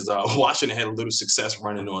Chargers, because Washington had a little success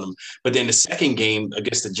running on them. But then the second game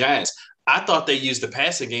against the Giants, I thought they used the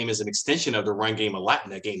passing game as an extension of the run game a lot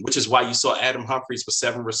in that game, which is why you saw Adam Humphries with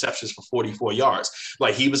 7 receptions for 44 yards.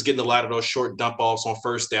 Like, he was getting a lot of those short dump offs on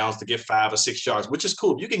first downs to get 5 or 6 yards, which is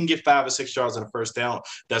cool. If you can get 5 or 6 yards on a first down,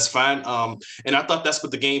 that's fine. And I thought that's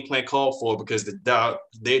what the game plan called for, because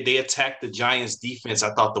they attacked the Giants defense,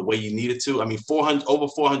 I thought, the way you needed to. I mean, over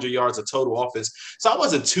 400 yards of total offense. So I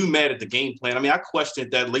wasn't too mad at the game plan. I mean, I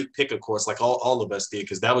questioned that late pick, of course, like all of us did,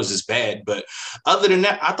 because that was just bad. But other than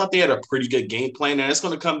that, I thought they had a pretty good game plan. And it's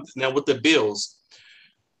going to come now with the Bills.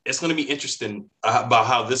 It's going to be interesting about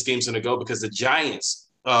how this game's going to go, because the Giants,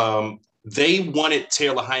 they wanted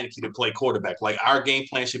Taylor Heineke to play quarterback. Like, our game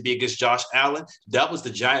plan should be against Josh Allen. That was the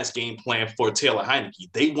Giants' game plan for Taylor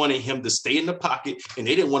Heineke. They wanted him to stay in the pocket, and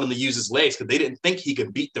they didn't want him to use his legs, because they didn't think he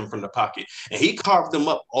could beat them from the pocket. And he carved them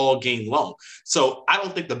up all game long. So I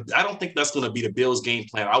don't think that's going to be the Bills' game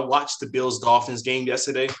plan. I watched the Bills-Dolphins game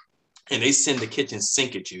yesterday, and they send the kitchen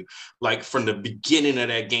sink at you. Like, from the beginning of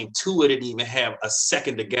that game, Tua didn't even have a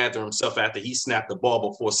second to gather himself after he snapped the ball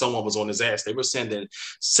before someone was on his ass. They were sending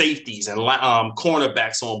safeties and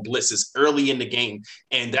cornerbacks on blitzes early in the game,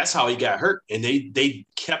 and that's how he got hurt. And they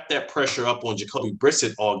kept that pressure up on Jacoby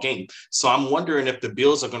Brissett all game. So I'm wondering if the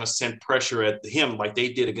Bills are going to send pressure at him like they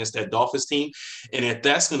did against that Dolphins team. And if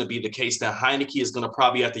that's going to be the case, then Heineke is going to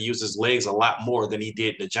probably have to use his legs a lot more than he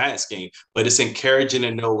did in the Giants game. But it's encouraging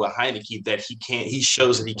to know with Heineke that he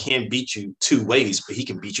shows that he can beat you two ways, but he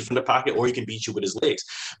can beat you from the pocket or he can beat you with his legs.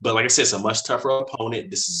 But like I said, it's a much tougher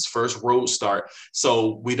opponent. This is his first road start.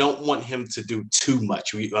 So we don't want him to do too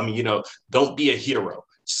much. Don't be a hero.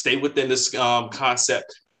 Stay within this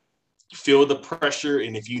concept, feel the pressure,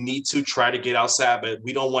 and if you need to, try to get outside, but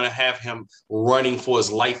we don't want to have him running for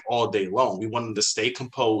his life all day long. We want him to stay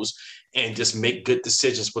composed and just make good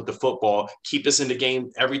decisions with the football, keep us in the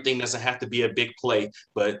game. Everything doesn't have to be a big play,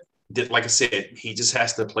 but like I said, he just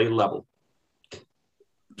has to play level.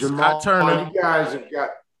 Jamal, you guys have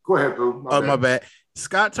got – go ahead, Boo. My bad.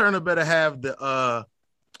 Scott Turner better have the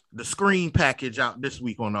screen package out this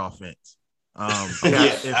week on offense.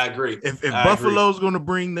 I agree. If Buffalo's going to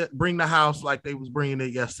bring the house like they was bringing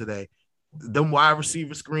it yesterday, them wide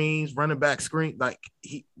receiver screens, running back screen,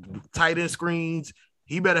 tight end screens,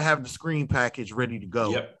 he better have the screen package ready to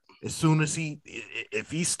go. Yep. As soon as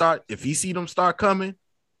if he see them start coming,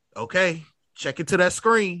 okay, check into that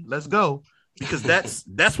screen. Let's go, because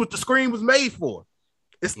that's what the screen was made for.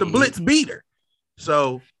 It's the blitz beater.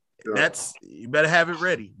 So you better have it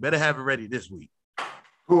ready. Better have it ready this week.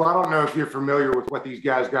 Cool. I don't know if you're familiar with what these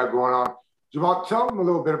guys got going on. Jamal, tell them a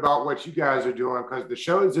little bit about what you guys are doing, because the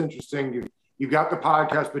show is interesting. You got the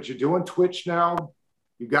podcast, but you're doing Twitch now.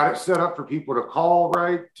 You got it set up for people to call,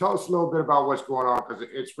 right? Tell us a little bit about what's going on, because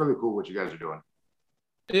it's really cool what you guys are doing.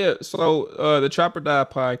 Yeah. So the Trap or Die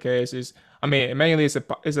podcast is, mainly it's a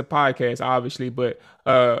podcast, obviously, but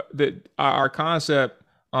our concept,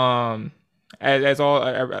 as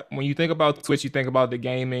all when you think about Twitch, you think about the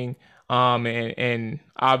gaming. And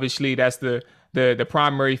obviously that's the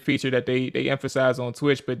primary feature that they emphasize on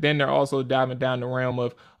Twitch, but then they're also diving down the realm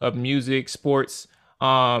of music, sports,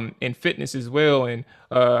 and fitness as well. And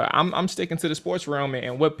I'm sticking to the sports realm,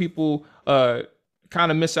 and what people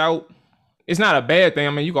kind of miss out. It's not a bad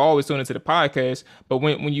thing. You can always tune into the podcast, but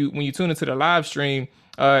when you tune into the live stream,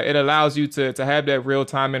 it allows you to have that real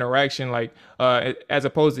time interaction, like as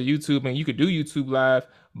opposed to YouTube. And you could do YouTube live,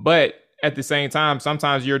 but at the same time,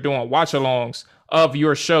 sometimes you're doing watch-alongs of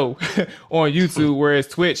your show on YouTube, whereas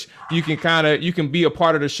Twitch, you can be a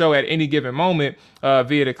part of the show at any given moment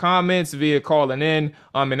via the comments, via calling in,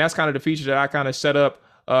 and that's kind of the feature that I kind of set up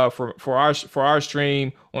for our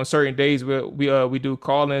stream. On certain days we do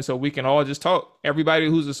call in, so we can all just talk. Everybody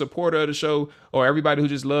who's a supporter of the show, or everybody who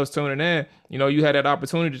just loves tuning in, you had that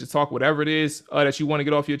opportunity to talk whatever it is that you want to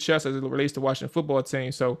get off your chest as it relates to watching the football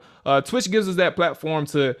team. So Twitch gives us that platform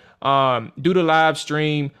to do the live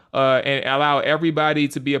stream and allow everybody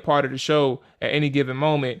to be a part of the show at any given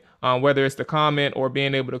moment, whether it's the comment or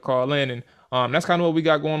being able to call in. And that's kind of what we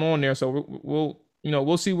got going on there. So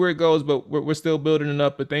we'll see where it goes, but we're still building it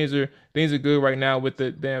up. But things are good right now with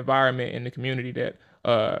the environment and the community that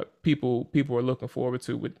people are looking forward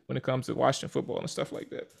to when it comes to watching football and stuff like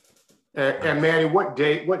that. And Manny, what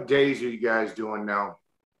days are you guys doing now?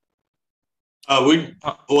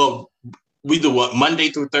 We do Monday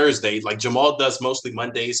through Thursday. Like Jamal does mostly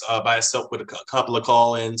Mondays by himself with a couple of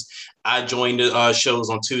call-ins. I join the shows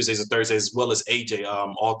on Tuesdays and Thursdays, as well as AJ.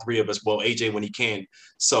 All three of us. Well, AJ when he can.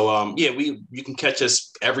 So you can catch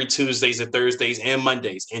us every Tuesdays and Thursdays and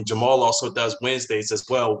Mondays. And Jamal also does Wednesdays as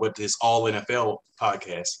well with his All NFL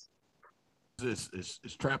podcast. Is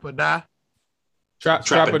Trap or Die?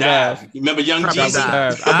 Trap or dive. You remember Young Jesus?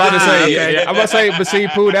 I'm about to say, okay. I'm about to say, but see,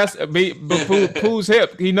 Pooh, Pooh's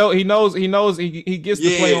hip. He knows. He gets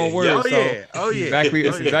to play on words. Exactly.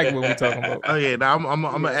 That's exactly what we're talking about. Oh yeah. Now I'm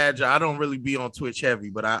gonna add y'all. I don't really be on Twitch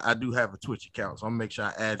heavy, but I do have a Twitch account, so I'm gonna make sure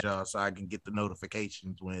I add y'all so I can get the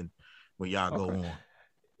notifications when y'all go on.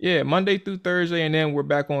 Yeah, Monday through Thursday, and then we're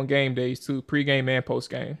back on game days too, pregame and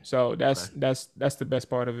postgame. So that's the best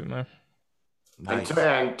part of it, man. Nice.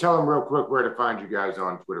 And tell them real quick where to find you guys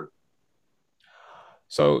on Twitter.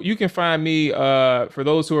 So you can find me, for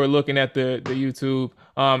those who are looking at the YouTube,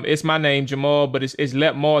 it's my name, Jamal, but it's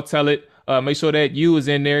Let Maul Tell It. Make sure that U is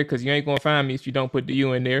in there, because you ain't going to find me if you don't put the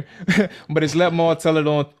U in there. But it's Let Maul Tell It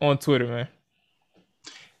on Twitter, man.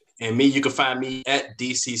 And me, you can find me at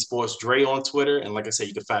DC Sports Dre on Twitter. And like I said,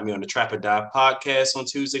 you can find me on the Trap or Die podcast on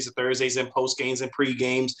Tuesdays and Thursdays and post games and pre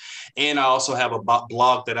games. And I also have a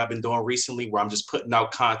blog that I've been doing recently where I'm just putting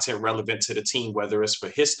out content relevant to the team, whether it's for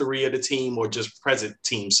history of the team or just present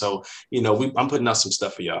team. So, I'm putting out some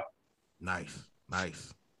stuff for y'all. Nice.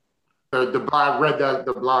 The blog, I read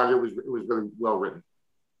the blog. It was really well written.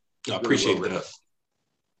 I appreciate that.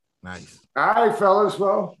 Nice. All right, fellas.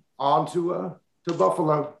 Well, on to to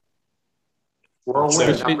Buffalo. We're a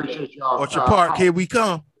win. I appreciate y'all. Orchard Park, here we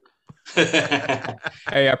come. Hey,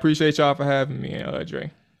 I appreciate y'all for having me,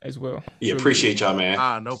 Dre, as well. Yeah, appreciate y'all,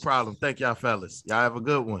 man. No problem. Thank y'all, fellas. Y'all have a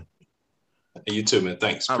good one. And you too, man.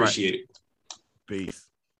 Thanks. Appreciate it. Peace.